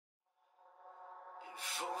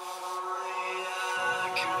If only I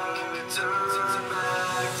could turn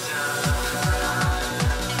back time.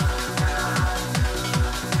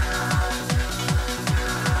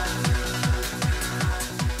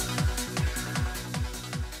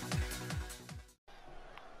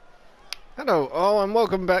 Hello all and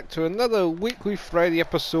welcome back to another weekly Friday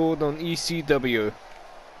episode on ECW.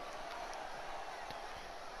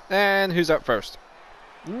 And who's up first?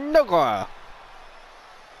 Noah!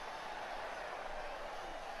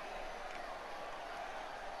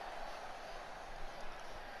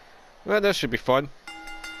 Well, this should be fun.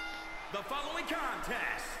 The following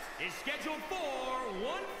contest is scheduled for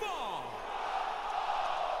one fall.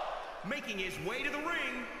 Making his way to the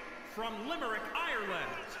ring from Limerick,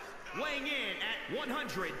 Ireland, weighing in at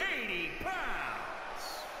 180 pounds,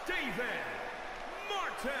 David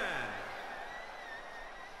Martin.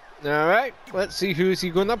 Alright, let's see who's he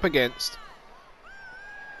going up against.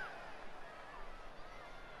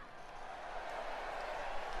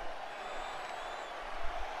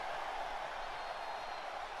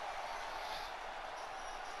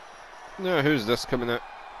 Now, who's this coming out?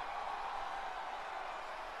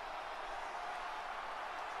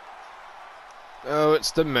 Oh,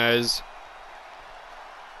 it's the Miz.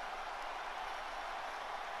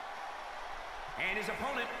 And his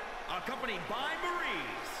opponent, accompanied by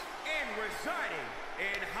Maurice, and residing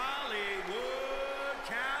in Hollywood,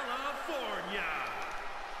 California,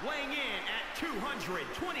 weighing in at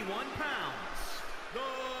 221 pounds, The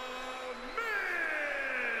Miz!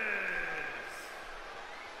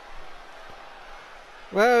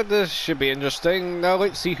 Well, this should be interesting. Now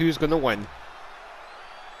let's see who's going to win.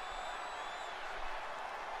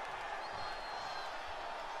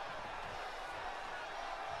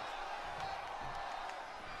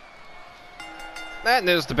 And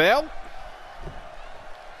there's the bell.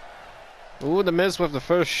 Oh, the Miz with the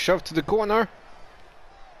first shove to the corner.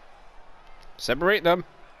 Separate them.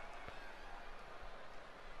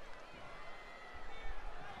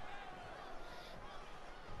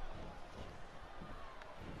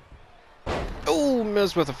 Oh,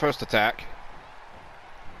 Miz with the first attack.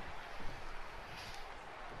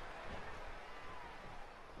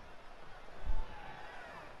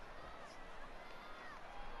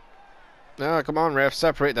 Ah, come on, ref,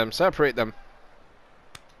 separate them, separate them.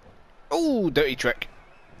 Oh, dirty trick.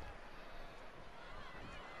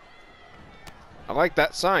 I like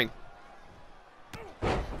that sign.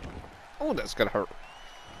 Oh, that's gonna hurt.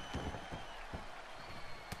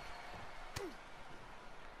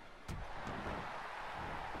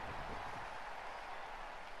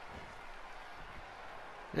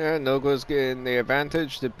 Yeah, Nogo's getting the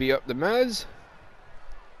advantage to beat up the Miz.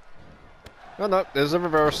 Oh no, there's a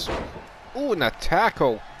reverse. Oh, and a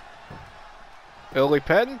tackle. Early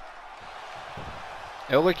pin.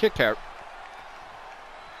 Early kick out.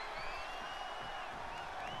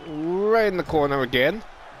 Right in the corner again.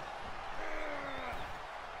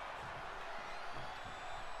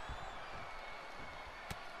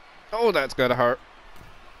 Oh, that's gonna hurt.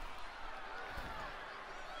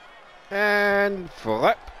 And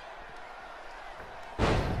flip.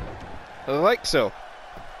 Like so.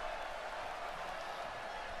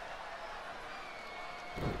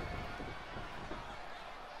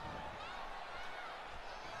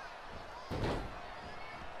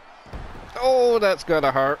 Oh, that's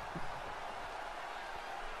gonna hurt.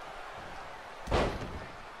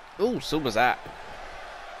 Oh, so was that.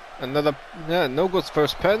 Another, yeah, Nogo's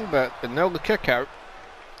first pin, but another kick out.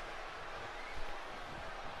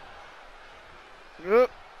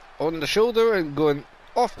 On the shoulder and going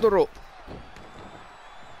off the rope.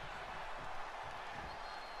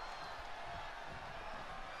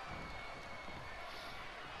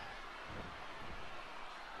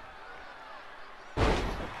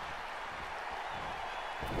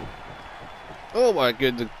 Oh my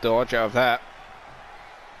good dodge out of that.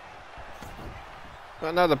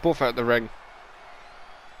 But now they're both out the ring.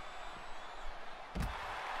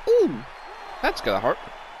 Ooh, that's gonna hurt.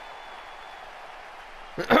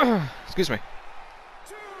 Excuse me.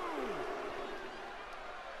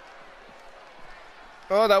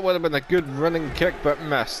 Oh, that would have been a good running kick, but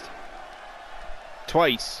missed.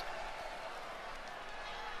 Twice.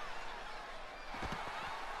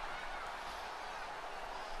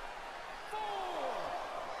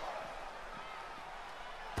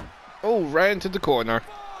 Oh, right into the corner.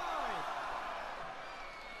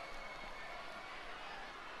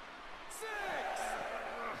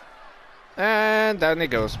 And down he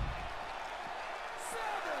goes.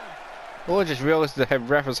 Oh, I just realised the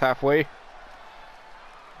ref was halfway.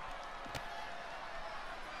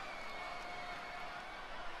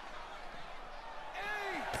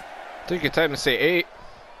 Take your time to say 8.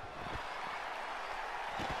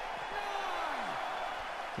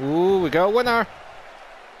 Ooh, we got a winner.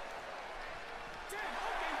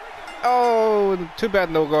 Oh, too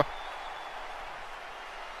bad, no go.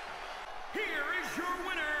 Here is your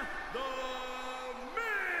winner, The Miz!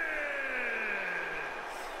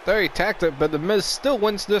 Very tactic, but The Miz still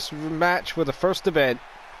wins this match for the first event.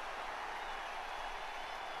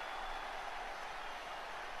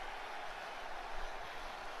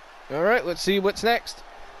 Alright, let's see what's next.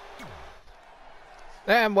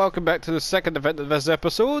 And welcome back to the second event of this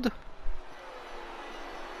episode.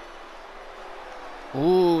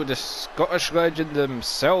 Ooh, the Scottish legend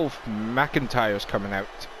himself, McIntyre's coming out.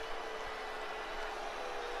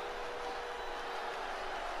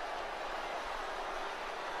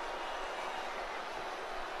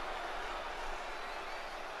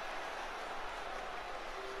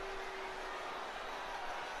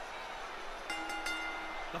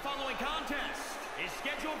 The following contest is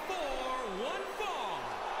scheduled for one fall.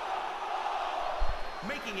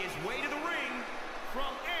 Making his way to the ring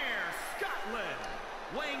from Ayr, Scotland,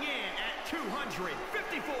 weighing in at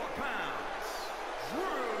 254 pounds, Drew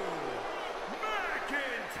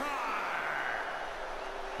McIntyre.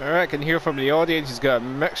 Alright, I can hear from the audience he's got a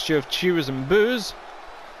mixture of cheers and boos.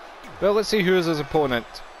 Well, let's see who is his opponent.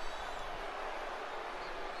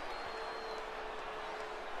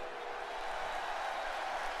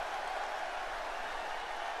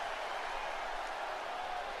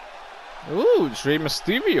 Ooh, it's Rey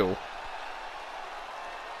Mysterio.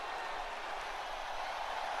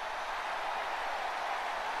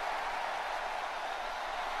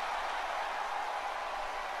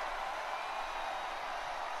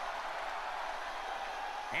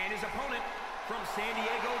 And his opponent from San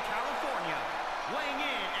Diego, California, weighing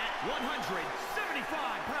in at 175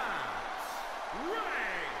 pounds,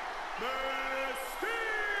 Rey Mysterio!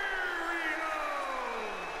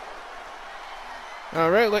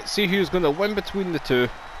 Alright, let's see who's going to win between the two.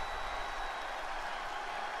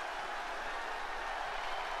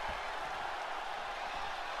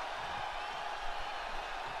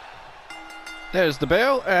 There's the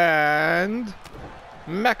bell, and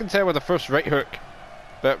McIntyre with the first right hook,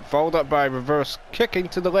 but followed up by reverse kicking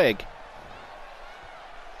to the leg.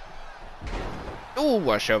 Ooh,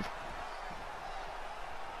 a shove.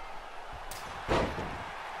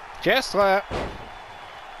 Chest slap.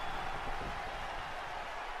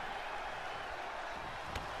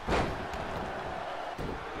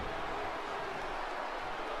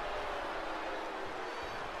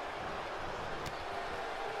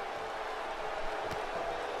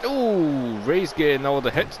 Ooh, Ray's getting all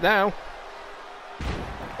the hits now.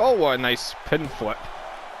 Oh, what a nice pin flip.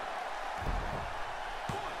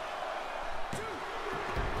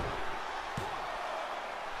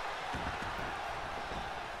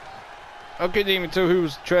 I couldn't even tell who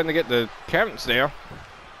was trying to get the counts there.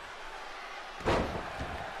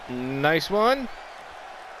 Nice one.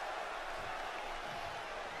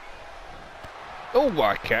 Oh,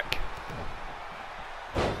 what a kick.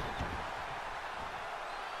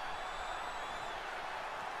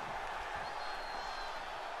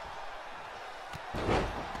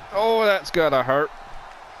 Oh, that's gotta hurt.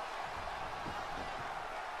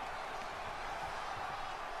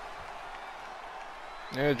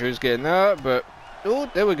 Yeah, Drew's getting that, but...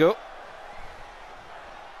 Oh, there we go.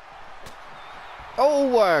 Oh,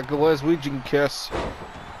 what a Glaswegian kiss.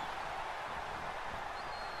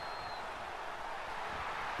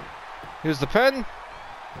 Here's the pin.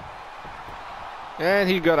 And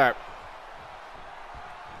he got out.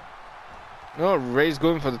 Oh, Ray's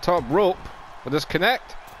going for the top rope. Will this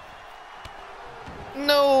connect?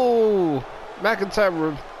 No!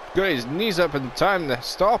 McIntyre got his knees up in time to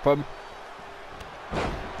stop him.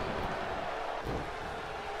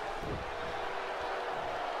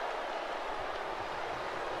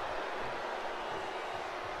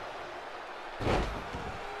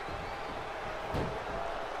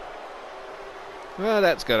 Well,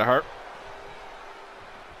 that's gonna hurt.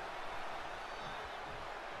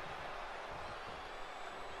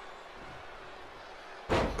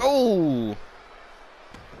 Oh!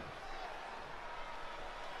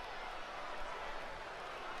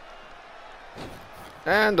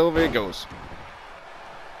 And over he goes.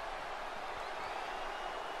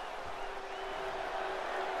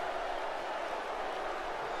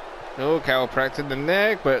 Oh, chiropractic the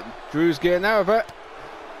neck, but Drew's getting out of it.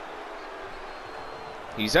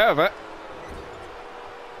 He's out of it.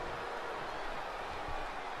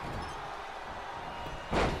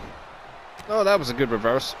 Oh, that was a good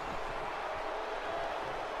reverse.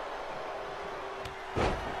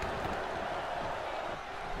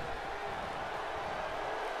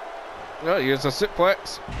 Oh, here's a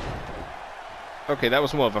suplex. Okay, that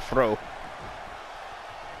was more of a throw.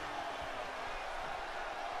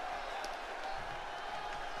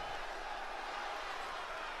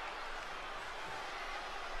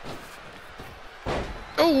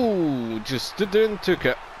 Oh, just stood there and took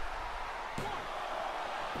it.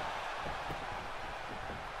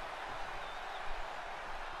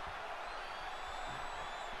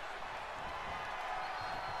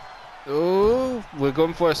 Oh, we're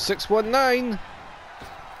going for a 619.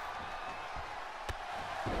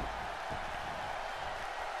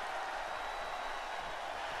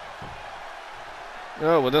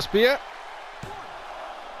 Oh, will this be it?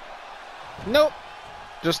 Nope,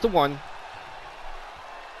 just the one.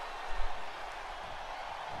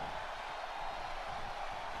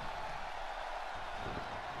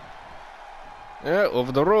 Yeah,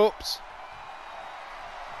 over the ropes.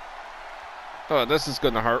 Oh, this is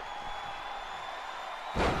gonna hurt.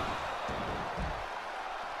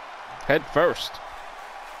 Head first.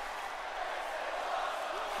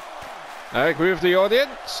 I agree with the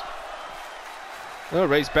audience. Oh,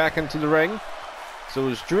 race back into the ring. So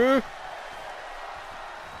is Drew.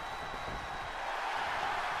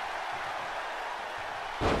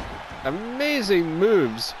 Amazing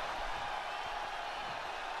moves.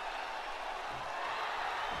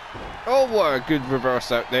 Oh, what a good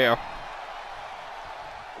reverse out there.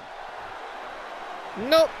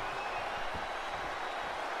 Nope.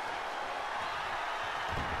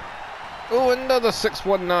 Oh, another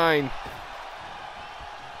 619.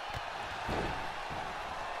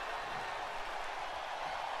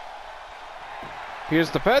 Here's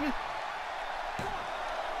the pin.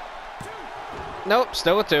 Nope,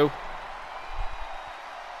 still a 2.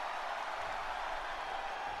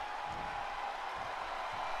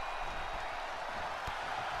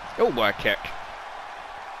 Oh, what a kick.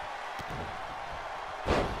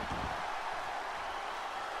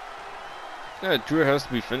 Yeah, Drew has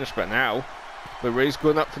to be finished by now. But Ray's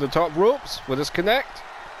going up for the top ropes. Will this connect?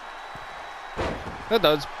 That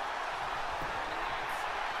does.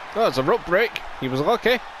 Oh, it's a rope break. He was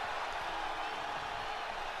lucky.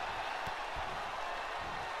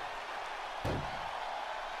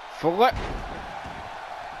 Flip.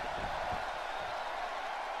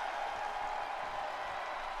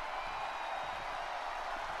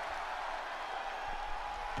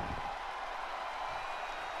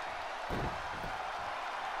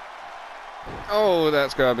 Oh,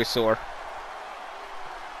 that's gotta be sore.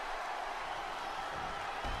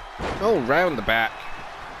 Oh, round the back.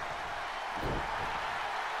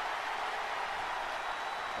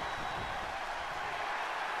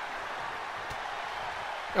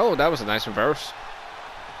 Oh, that was a nice reverse.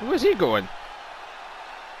 Where's he going?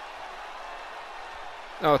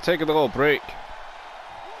 Oh, take a little break.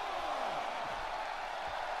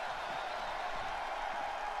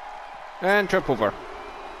 And trip over.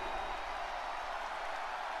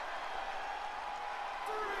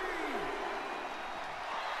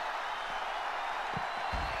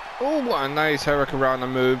 Oh, what a nice Hurricanrana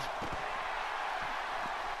move.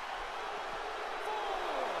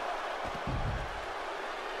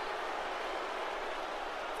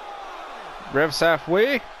 Revs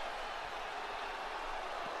halfway.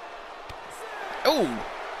 Oh!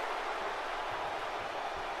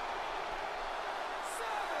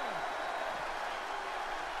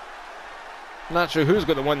 Not sure who's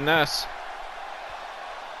going to win this.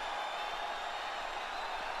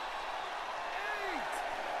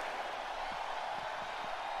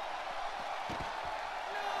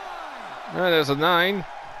 Oh, there's a 9.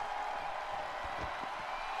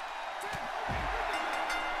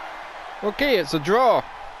 Okay, it's a draw.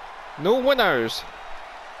 No winners.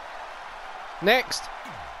 Next.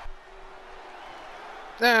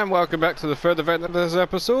 And welcome back to the third event of this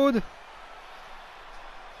episode.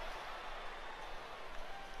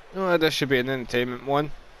 Oh, this should be an entertainment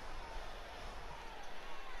one.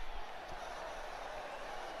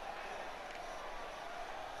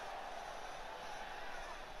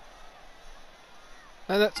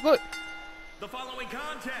 And let's look. The following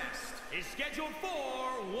contest is scheduled for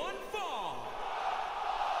one fall.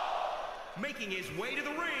 Making his way to the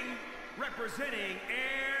ring, representing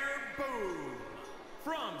Air Boom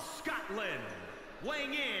from Scotland,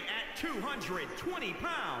 weighing in at 220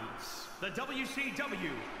 pounds, the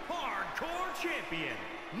WCW Hardcore Champion,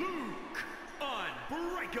 Luke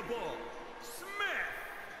Unbreakable Smith.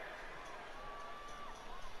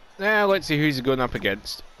 Now let's see who he's going up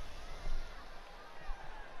against.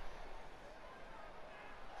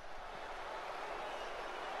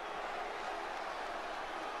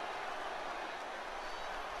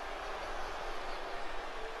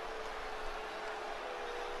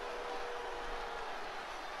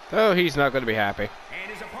 Oh, he's not going to be happy.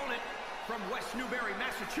 And his opponent from West Newbury,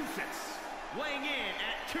 Massachusetts, weighing in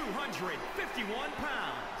at 251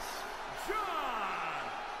 pounds, John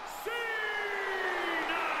Cena!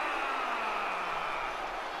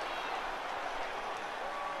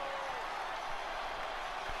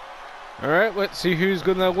 Alright, let's see who's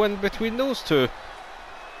going to win between those two.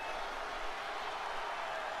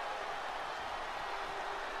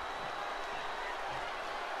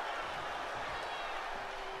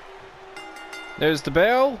 There's the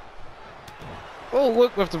bell. Oh,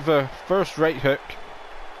 look, with the first right hook.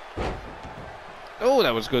 Oh,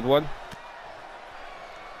 that was a good one.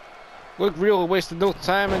 Look, really wasted no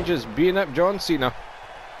time and just beating up John Cena.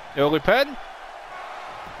 Early pin.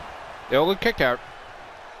 Early kick out.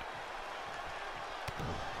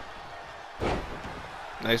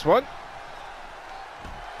 Nice one.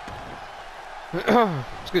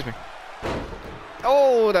 Excuse me.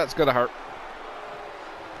 Oh, that's gonna hurt.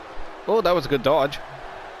 Oh, that was a good dodge.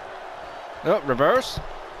 Oh, reverse.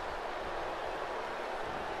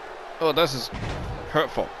 Oh, this is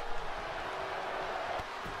hurtful.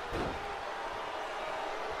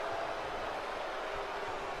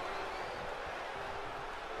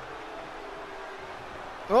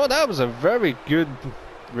 Oh, that was a very good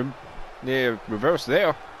reverse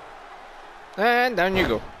there. And down you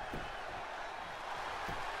go.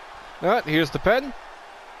 Alright, here's the pin.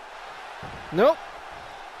 Nope.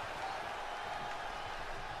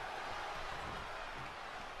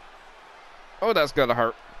 Oh, that's gonna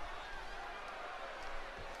hurt.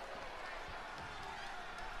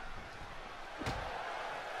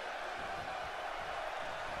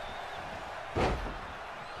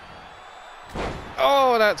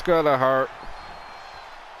 Oh, that's gonna hurt.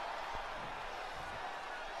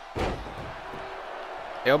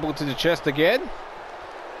 Elbow to the chest again.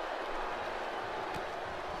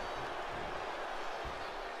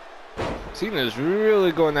 Cena's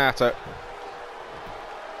really going at it.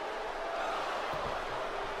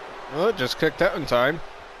 Oh, just kicked out in time.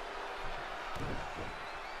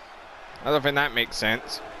 I don't think that makes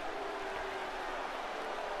sense.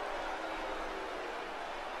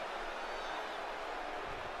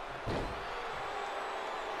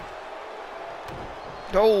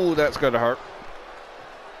 Oh, that's gonna hurt.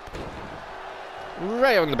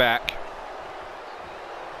 Right on the back.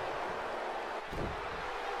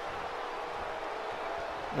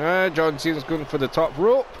 John Cena's going for the top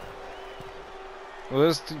rope. Will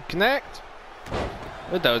this connect?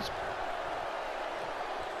 It does.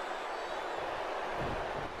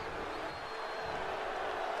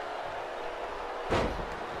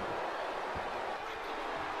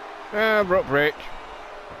 Rope break.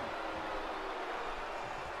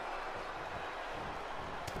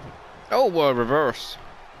 Oh, well, reverse.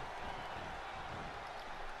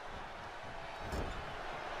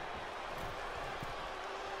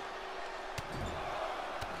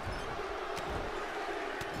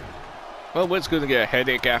 Well, Witt's going to get a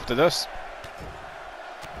headache after this.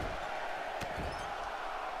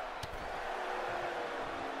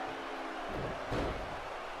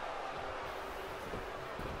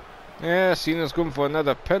 Yeah, Cena's going for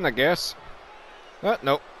another pin, I guess.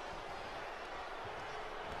 Nope.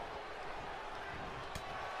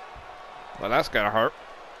 Well, that's gonna hurt.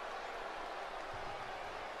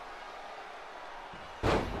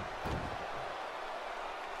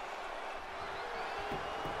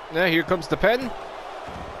 Now here comes the pin.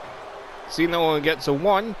 Cena only gets a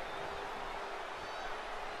 1.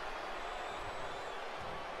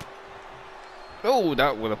 Oh,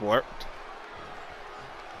 that would have worked.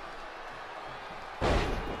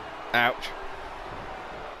 Ouch.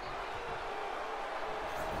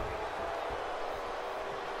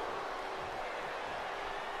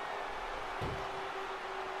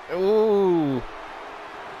 Ooh.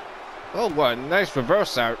 Oh, what a nice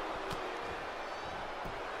reverse out.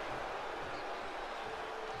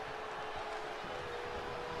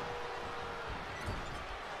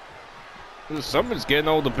 Someone's getting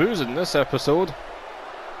all the booze in this episode.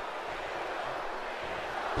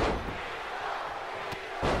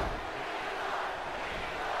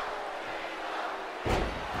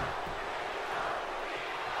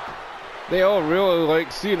 They all really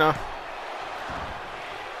like Cena.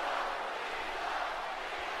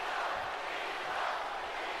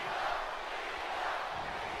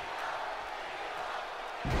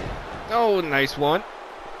 Oh, nice one.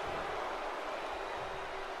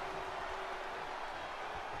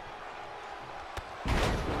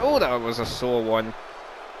 Oh, that was a sore one.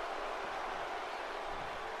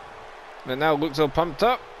 But now looks all pumped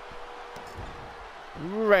up.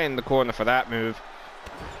 Right in the corner for that move.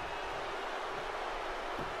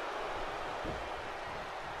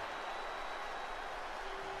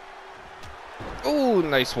 Oh,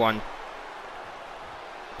 nice one.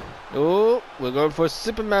 Oh, we're going for a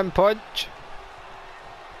Superman punch.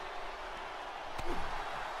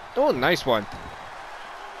 Oh, nice one.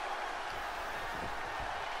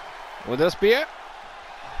 Will this be it?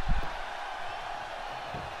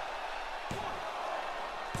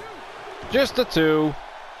 Just a 2.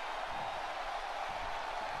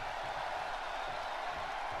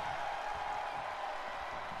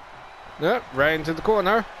 Yep, right into the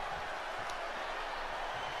corner.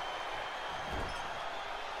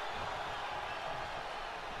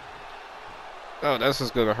 Oh, this is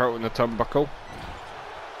going to hurt in the turnbuckle.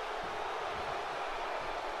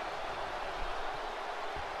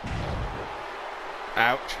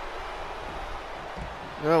 Ouch.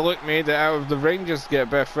 Oh, look, made it out of the ring just to get a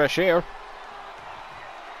bit of fresh air.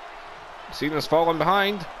 Cena's falling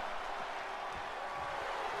behind.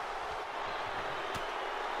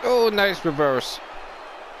 Oh, nice reverse.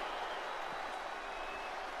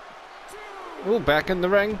 Oh, back in the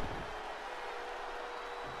ring.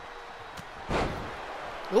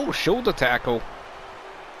 Oh, shoulder tackle.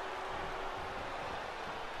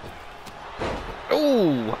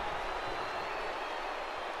 Oh.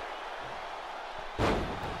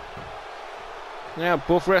 Yeah,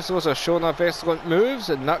 both wrestlers are showing off excellent moves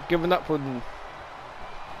and not giving up on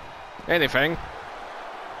anything.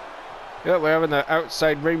 Yeah, we're having an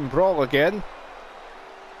outside ring brawl again.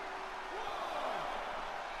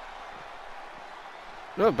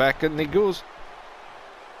 Oh, back in he goes.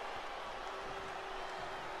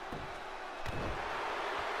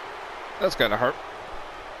 That's gonna hurt.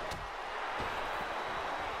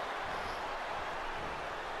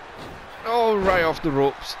 Oh, right off the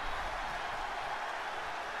ropes.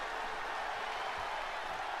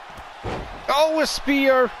 Oh, a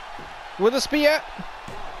spear! With a spear?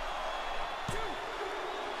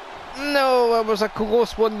 No, that was a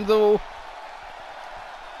close one though.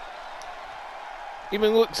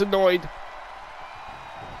 Even looks annoyed.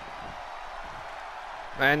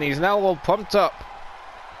 And he's now all pumped up.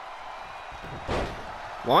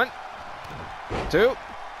 1, 2,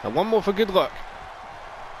 and one more for good luck.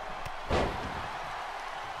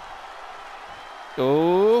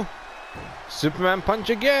 Oh, Superman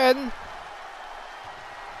punch again.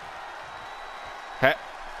 Heh.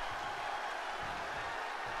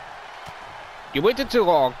 You waited too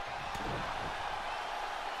long.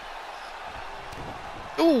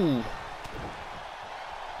 Ooh.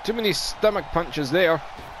 Too many stomach punches there.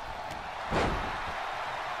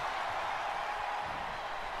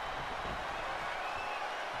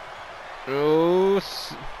 Oh,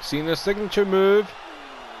 Cena's signature move.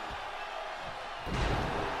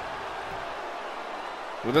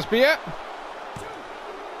 Will this be it?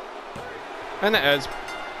 And it is.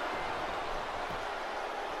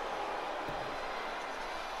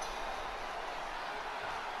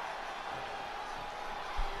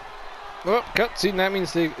 Oh, cutscene, that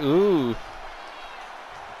means they... Ooh.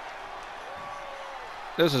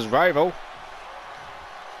 This is rival.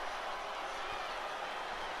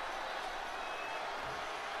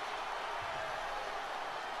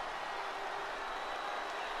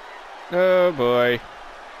 Oh boy.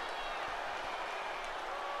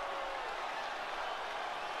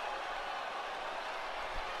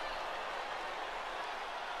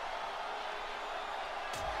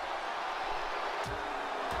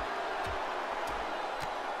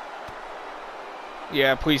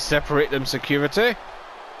 Yeah, please separate them, security.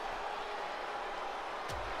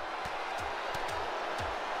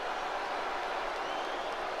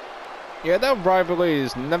 Yeah, that rivalry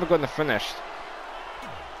is never going to finish.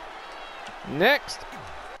 Next.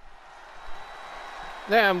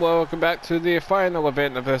 And welcome back to the final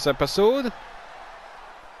event of this episode.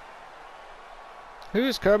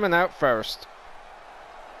 Who's coming out first?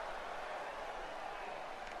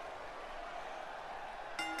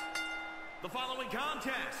 The following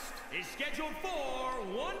contest is scheduled for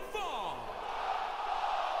one fall.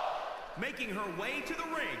 Making her way to the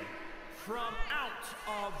ring from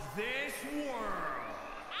out of this world,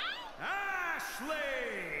 Ashley!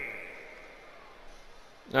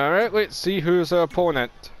 Alright, let's see who's her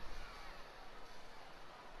opponent.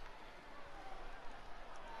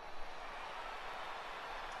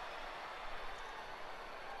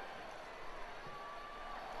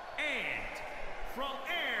 And from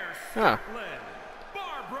Air Ah. Scotland,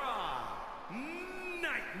 Barbara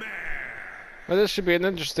Nightmare. Well, this should be an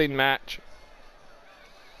interesting match.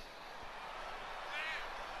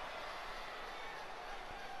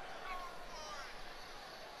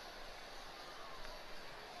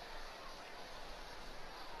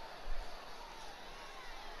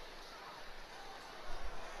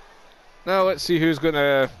 Now let's see who's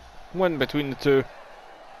gonna One between the two.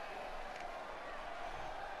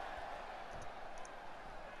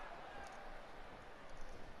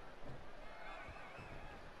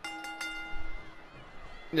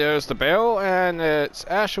 There's the bell, and it's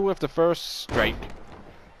Asher with the first strike.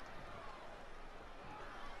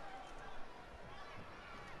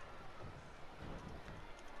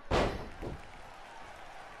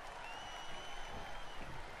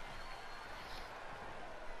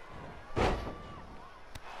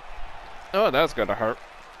 Oh, that's gonna hurt.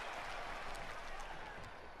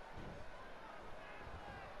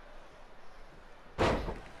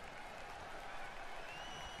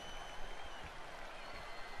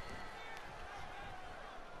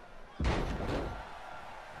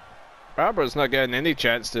 Barbara's not getting any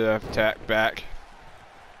chance to attack back.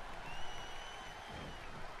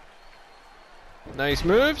 Nice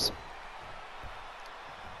moves.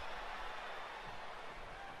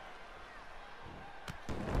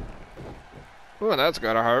 Oh, that's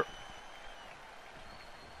gotta hurt.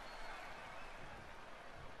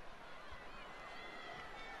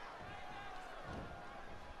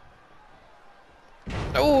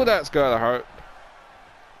 Oh, that's gotta hurt.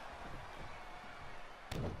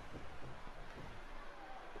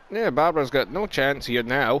 Yeah, Barbara's got no chance here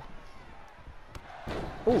now.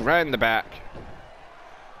 Oh, right in the back.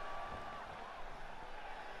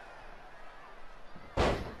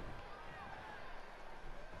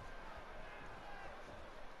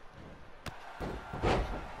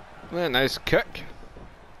 Yeah, nice kick.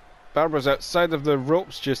 Barbara's outside of the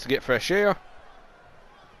ropes just to get fresh air.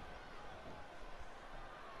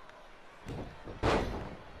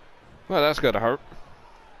 Well, that's gotta hurt.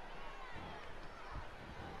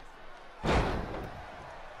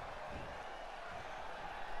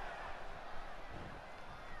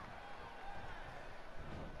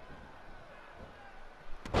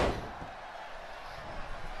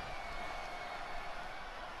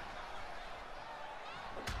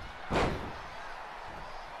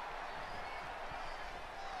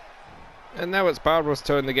 And now it's Barbara's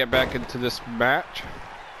turn to get back into this match.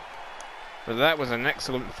 But that was an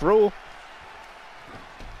excellent throw.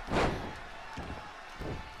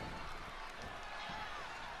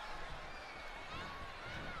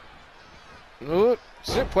 Oh,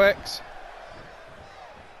 suplex.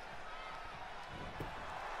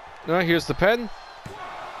 No, here's the pin.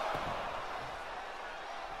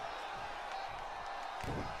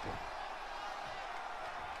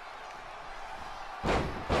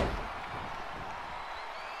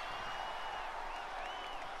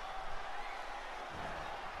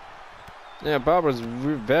 Yeah, Barbara's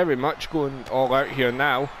very much going all out here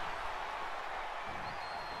now.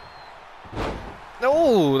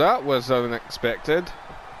 Oh, that was unexpected.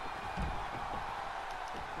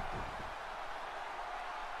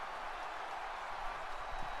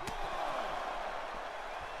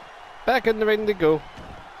 Back in the ring they go.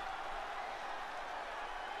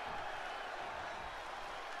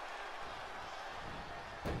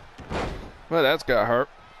 Well, that's gotta hurt.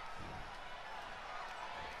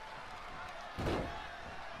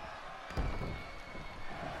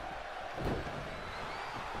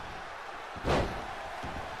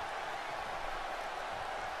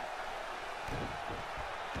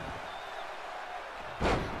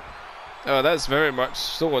 Oh, that's very much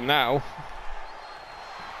so now.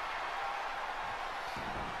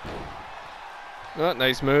 Oh,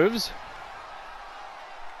 nice moves.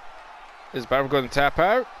 Is Barbara going to tap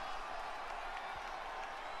out?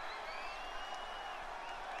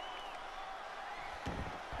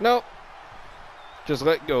 Nope. Just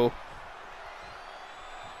let go.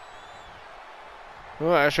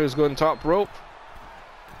 Oh, Asher's going top rope.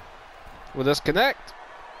 Will this connect?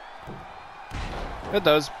 It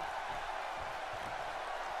does.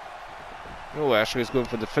 Oh, Ashley's going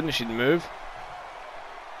for the finishing move.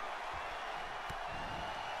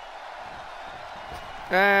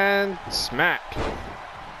 And smack.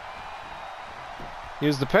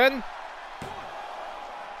 Here's the pin.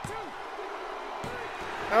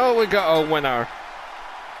 Oh, we got a winner.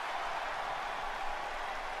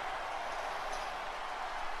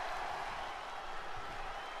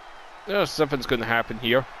 Oh, something's going to happen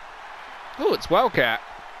here. Oh, it's Wildcat.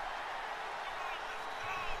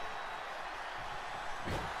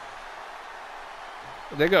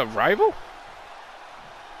 They got a rival?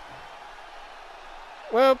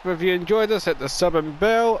 Well, if you enjoyed this, hit the sub and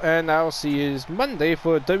bell, and I'll see you Monday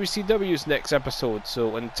for WCW's next episode.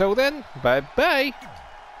 So until then, bye bye.